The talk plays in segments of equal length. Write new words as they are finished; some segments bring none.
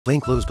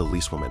Plainclothes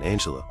policewoman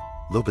Angela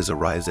Lopez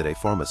arrives at a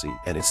pharmacy,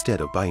 and instead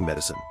of buying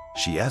medicine,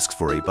 she asks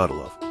for a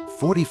bottle of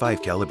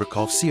 45 caliber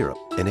cough syrup,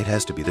 and it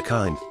has to be the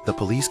kind the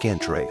police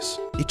can't trace.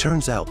 It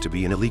turns out to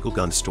be an illegal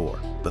gun store,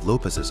 but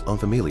Lopez's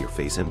unfamiliar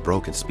face and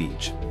broken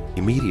speech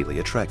immediately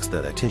attracts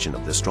the attention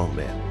of the strong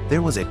man.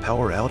 There was a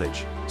power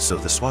outage, so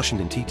the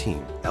Washington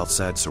team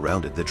outside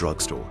surrounded the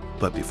drugstore.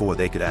 But before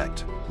they could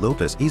act,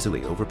 Lopez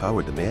easily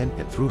overpowered the man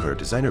and threw her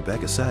designer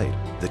bag aside.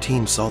 The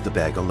team saw the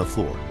bag on the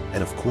floor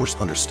and of course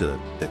understood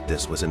that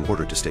this was in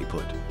order to stay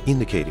put,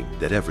 indicating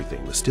that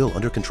everything was still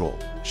under control.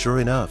 Sure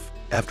enough,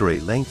 after a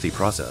lengthy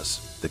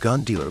process, the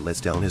gun dealer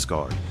lets down his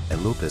guard,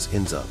 and Lopez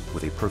ends up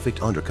with a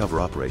perfect undercover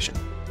operation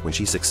when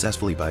she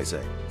successfully buys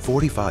a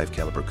 45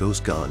 caliber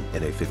ghost gun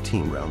and a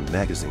 15-round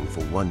magazine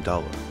for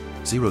 $1,000.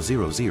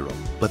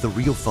 But the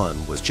real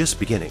fun was just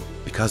beginning,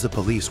 because the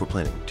police were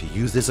planning to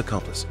use this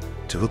accomplice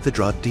to hook the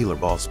drug dealer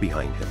boss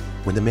behind him.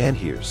 When the man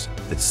hears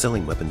that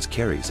selling weapons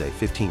carries a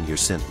 15-year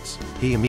sentence, he immediately